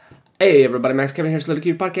Hey everybody, Max Kevin here. It's a Little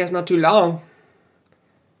Cute Podcast, not too long.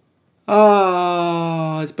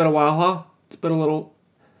 Oh, it's been a while, huh? It's been a little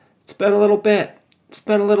bit. It's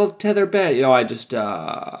been a little tether bit. I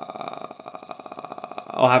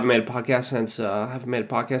haven't made a podcast since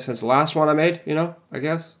the last one I made, I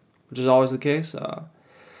guess, which is always the case.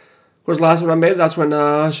 Of course, the last one I made, that's when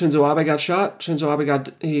Shinzo Abe got shot. Shinzo Abe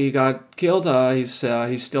got killed.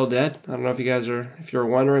 He's still dead. I don't know if you're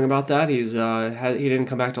wondering about that. He didn't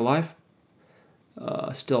come back to life.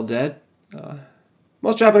 Still dead.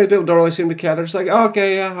 Most Japanese people don't really seem to care. They're just like, oh,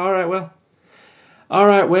 okay, yeah, all right,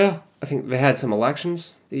 well. I think they had some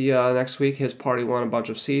elections the next week. His party won a bunch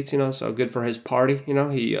of seats, so good for his party.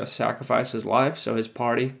 He sacrificed his life so his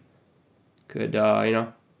party could,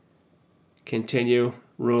 continue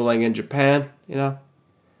ruling in Japan, Of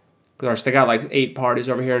course, they got like 8 parties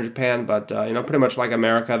over here in Japan, but, pretty much like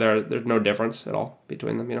America, there's no difference at all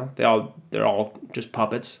between them, They're all just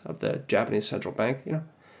puppets of the Japanese central bank,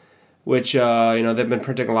 Which, they've been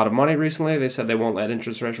printing a lot of money recently. They said they won't let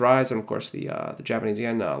interest rates rise, and of course the Japanese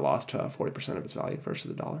yen lost 40% of its value versus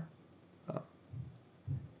the dollar.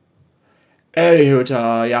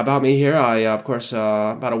 Anywho, about me here. I, of course,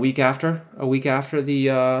 about a week after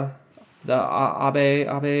the Abe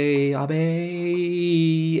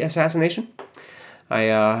assassination, I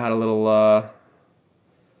had a little what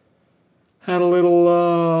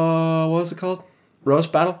was it called?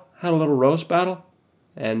 Roast battle. Had a little roast battle,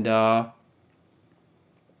 and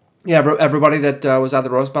everybody that was at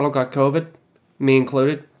the roast battle got COVID, me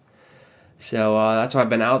included. So that's why I've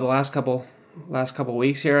been out the last couple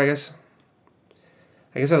weeks here. I guess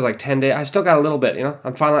it was like 10 days. I still got a little bit.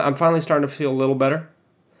 I'm finally starting to feel a little better.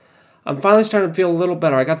 I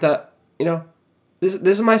got the, this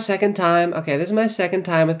is my second time. Okay, this is my second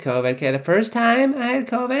time with COVID. Okay, the first time I had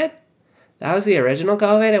COVID, that was the original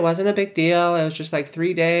COVID. It wasn't a big deal. It was just like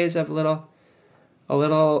 3 days of a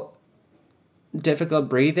little difficult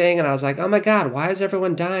breathing, and I was like, oh my god, why is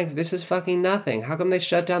everyone dying? This is fucking nothing. How come they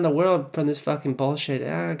shut down the world from this fucking bullshit?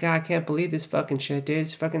 Oh god, I can't believe this fucking shit, dude.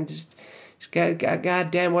 It's fucking just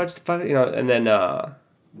goddamn, what's the fuck, And then, of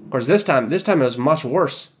course, this time it was much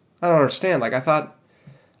worse. I don't understand. Like, I thought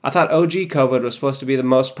OG COVID was supposed to be the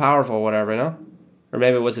most powerful, whatever, Or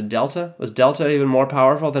maybe it was a Delta. Was Delta even more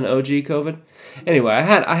powerful than OG COVID? Anyway, I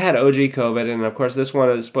had OG COVID, and of course this one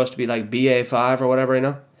is supposed to be like BA5 or whatever,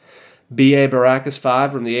 BA Baracus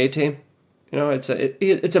 5 from the A team.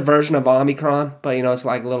 It's a version of Omicron, but it's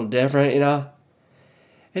like a little different,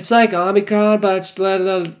 It's like Omicron, but it's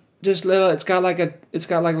little. It's got like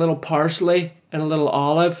little parsley and a little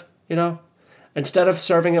olive, Instead of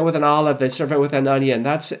serving it with an olive, they serve it with an onion.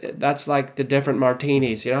 That's like the different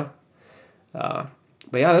martinis, But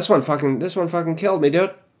yeah, this one fucking killed me,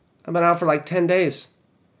 dude. I've been out for like 10 days.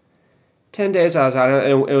 10 days I was out,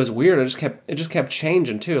 and it was weird. It just kept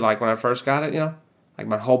changing too. Like when I first got it, like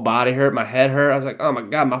my whole body hurt, my head hurt. I was like, oh my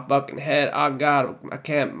god, my fucking head. Oh god, I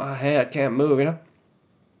can't move, Then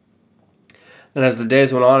as the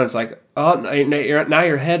days went on, it's like, oh, now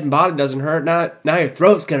your head and body doesn't hurt. Now your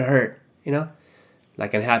throat's gonna hurt,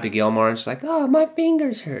 Like in Happy Gilmore, it's like, oh, my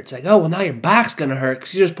fingers hurt. It's like, oh, well, now your back's gonna hurt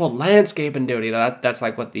because you just pulled landscaping duty. That's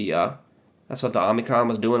like what the Omicron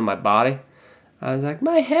was doing to my body. I was like,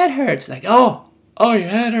 my head hurts. Like, oh, your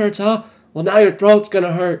head hurts, huh? Well, now your throat's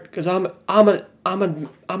gonna hurt because I'm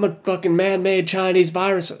a fucking man-made Chinese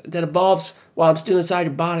virus that evolves while I'm still inside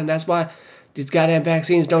your body, and that's why these goddamn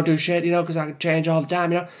vaccines don't do shit, because I can change all the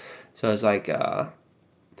time, So it's like,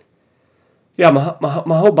 yeah, my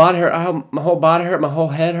whole body hurt. My whole body hurt. My whole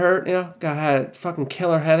head hurt. I had a fucking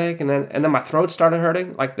killer headache, and then my throat started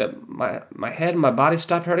hurting. Like my head and my body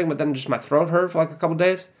stopped hurting, but then just my throat hurt for like a couple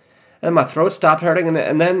days, and then my throat stopped hurting,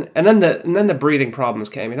 and then the breathing problems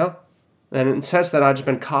came. And since then I've just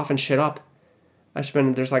been coughing shit up.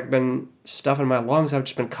 There's like been stuff in my lungs. I've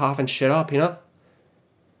just been coughing shit up.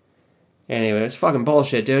 Anyway, it's fucking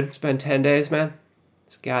bullshit, dude. It's been 10 days, man.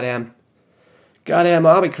 It's goddamn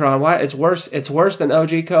Omicron. Why? It's worse than OG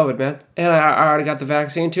COVID, man. And I already got the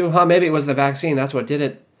vaccine too. Huh? Maybe it was the vaccine. That's what did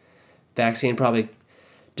it. Vaccine probably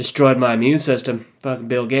destroyed my immune system. Fucking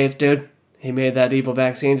Bill Gates, dude. He made that evil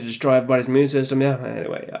vaccine to destroy everybody's immune system.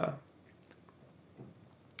 Yeah.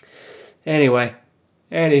 Anywho,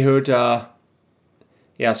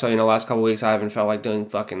 yeah. So last couple weeks I haven't felt like doing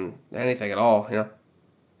fucking anything at all. I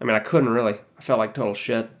mean, I couldn't really. I felt like total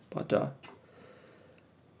shit. But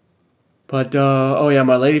oh yeah,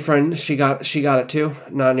 my lady friend, she got it too.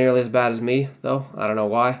 Not nearly as bad as me though. I don't know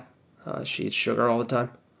why. She eats sugar all the time,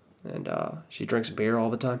 and she drinks beer all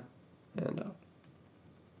the time,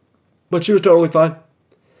 but she was totally fine.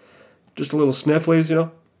 Just a little snifflies,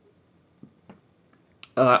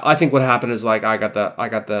 I think what happened is like I got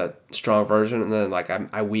the strong version, and then like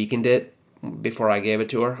I weakened it before I gave it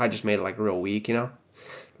to her. I just made it like real weak,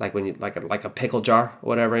 like when you like a pickle jar, or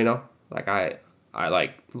whatever, Like I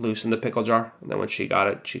like loosened the pickle jar, and then when she got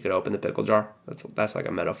it, she could open the pickle jar. That's like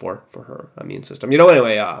a metaphor for her immune system,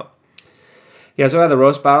 Anyway, yeah. So I had the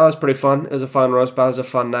roast battle. It was pretty fun. It was a fun roast battle. It was a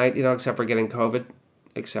fun night, except for getting COVID.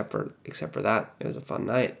 Except for that, it was a fun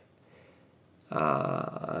night.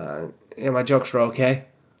 My jokes were okay.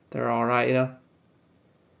 They're all right,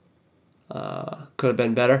 Could have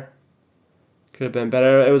been better.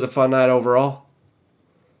 It was a fun night overall.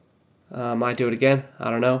 Might do it again. I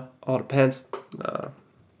don't know. All depends. Of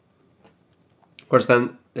course,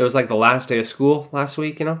 then it was like the last day of school last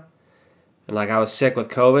week, and like I was sick with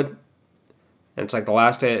COVID, and it's like the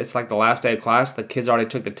last day. It's like the last day of class. The kids already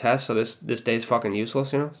took the test, so this day's fucking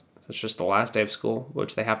useless, It's just the last day of school,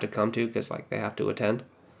 which they have to come to because like they have to attend.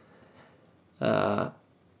 And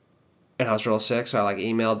I was real sick, so I like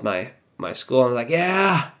emailed my school and I was like,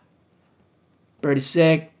 yeah, pretty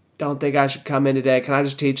sick. Don't think I should come in today. Can I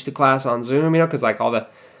just teach the class on Zoom? Because like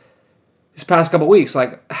these past couple weeks,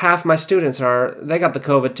 like half my students they got the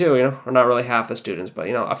COVID too, or not really half the students, but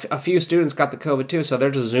a few students got the COVID too, so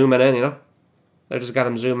they're just zooming in, They just got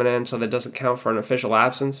them zooming in, so that doesn't count for an official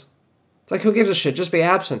absence. It's like, who gives a shit? Just be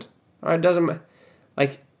absent. All right, doesn't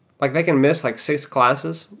like they can miss like 6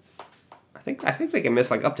 classes. I think they can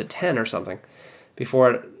miss like up to 10 or something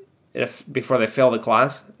before they fail the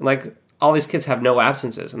class. And like all these kids have no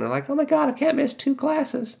absences, and they're like, oh my god, I can't miss 2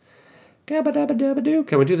 classes. Can we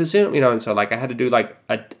do the Zoom? And so like I had to do like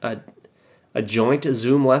a joint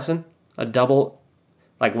Zoom lesson, a double.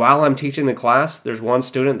 Like while I'm teaching the class, there's one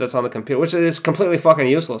student that's on the computer, which is completely fucking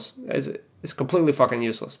useless. It's completely fucking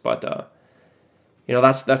useless. But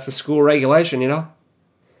that's the school regulation,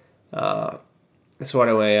 So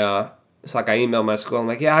anyway, it's like I emailed my school. I'm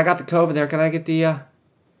like, yeah, I got the COVID there. Can I get the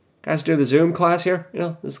guys do the Zoom class here?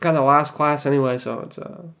 This is kind of the last class anyway, so it's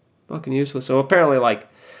fucking useless. So apparently, like,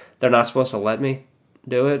 they're not supposed to let me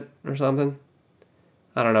do it or something.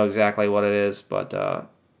 I don't know exactly what it is, but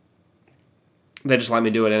they just let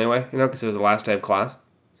me do it anyway, because it was the last day of class.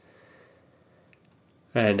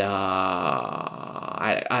 And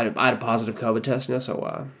I had a positive COVID test,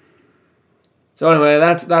 so anyway,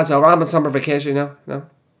 that's over. I'm on summer vacation, So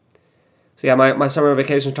yeah, my summer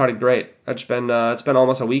vacation started great. It's been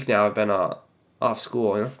almost a week now. I've been off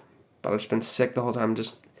school, but I've just been sick the whole time.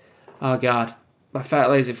 Just oh god, my fat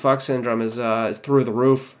lazy fuck syndrome is through the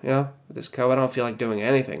roof. With this COVID, I don't feel like doing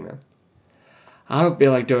anything, man. I don't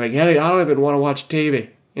feel like doing anything. I don't even want to watch TV.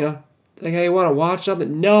 It's like, hey, you want to watch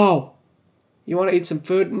something? No. You want to eat some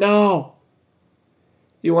food? No.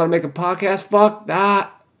 You want to make a podcast? Fuck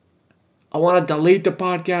that. I want to delete the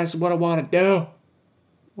podcast. Is what I want to do. I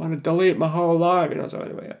want to delete my whole life. So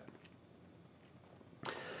anyway,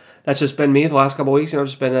 yeah. That's just been me the last couple of weeks.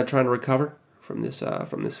 Just been trying to recover from this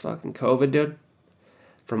fucking COVID, dude.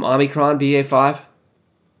 From Omicron BA.5.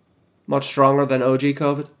 Much stronger than OG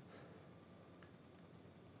COVID.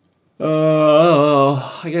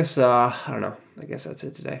 I guess, I don't know. I guess that's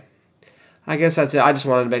it today. I guess that's it. I just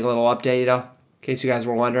wanted to make a little update, in case you guys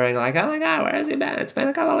were wondering, like, oh my god, where has he been? It's been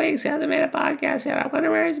a couple of weeks. He hasn't made a podcast yet. I wonder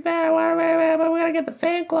where he's been. We gotta get the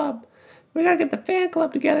fan club. We gotta get the fan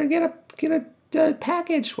club together. Get a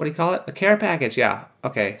package. What do you call it? A care package. Yeah.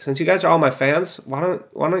 Okay. Since you guys are all my fans, why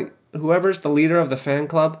don't whoever's the leader of the fan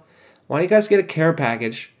club, why don't you guys get a care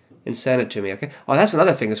package and send it to me? Okay. Oh, that's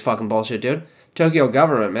another thing that's fucking bullshit, dude. Tokyo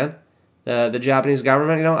government, man. The Japanese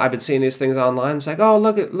government, I've been seeing these things online. It's like, oh,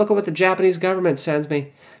 look at what the Japanese government sends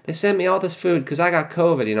me. They sent me all this food because I got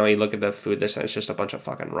COVID. You look at the food they sent, it's just a bunch of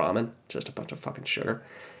fucking ramen, just a bunch of fucking sugar.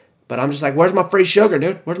 But I'm just like, where's my free sugar,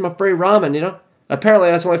 dude? Where's my free ramen,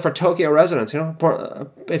 Apparently that's only for Tokyo residents,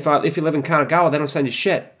 If you live in Kanagawa, they don't send you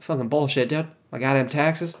shit. Fucking bullshit, dude. My goddamn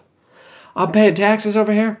taxes. I'm paying taxes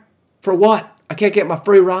over here? For what? I can't get my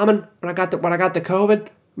free ramen when I got the COVID?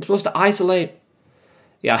 I'm supposed to isolate.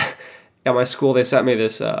 Yeah. At my school, they sent me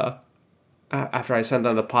this, after I sent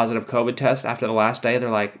them the positive COVID test, after the last day,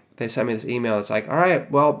 they sent me this email. It's like, all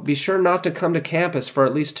right, well, be sure not to come to campus for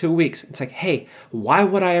at least 2 weeks. It's like, hey, why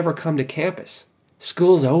would I ever come to campus?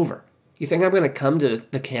 School's over. You think I'm going to come to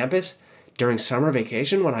the campus during summer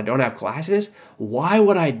vacation when I don't have classes? Why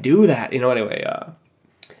would I do that? Anyway,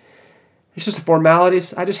 it's just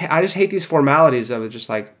formalities. I just hate these formalities of just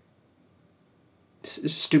like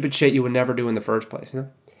stupid shit you would never do in the first place,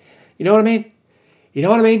 You know what I mean? Do you know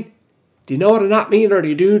what I not mean, or do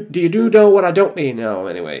you know what I don't mean? No,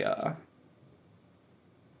 anyway.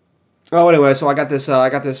 So I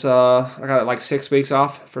got like 6 weeks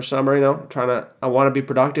off for summer. I want to be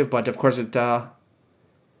productive, but of course it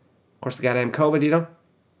Of course, the goddamn COVID,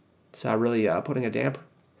 So really putting a damper.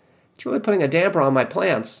 It's really putting a damper on my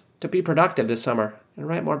plans to be productive this summer and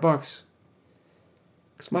write more books.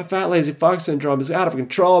 Because my fat, lazy fuck syndrome is out of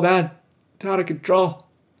control, man. It's out of control.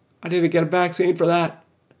 I need to get a vaccine for that.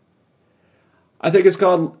 I think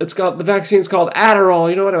the vaccine's called Adderall.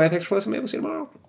 You know what? Anyway, thanks for listening. Maybe we'll see you tomorrow.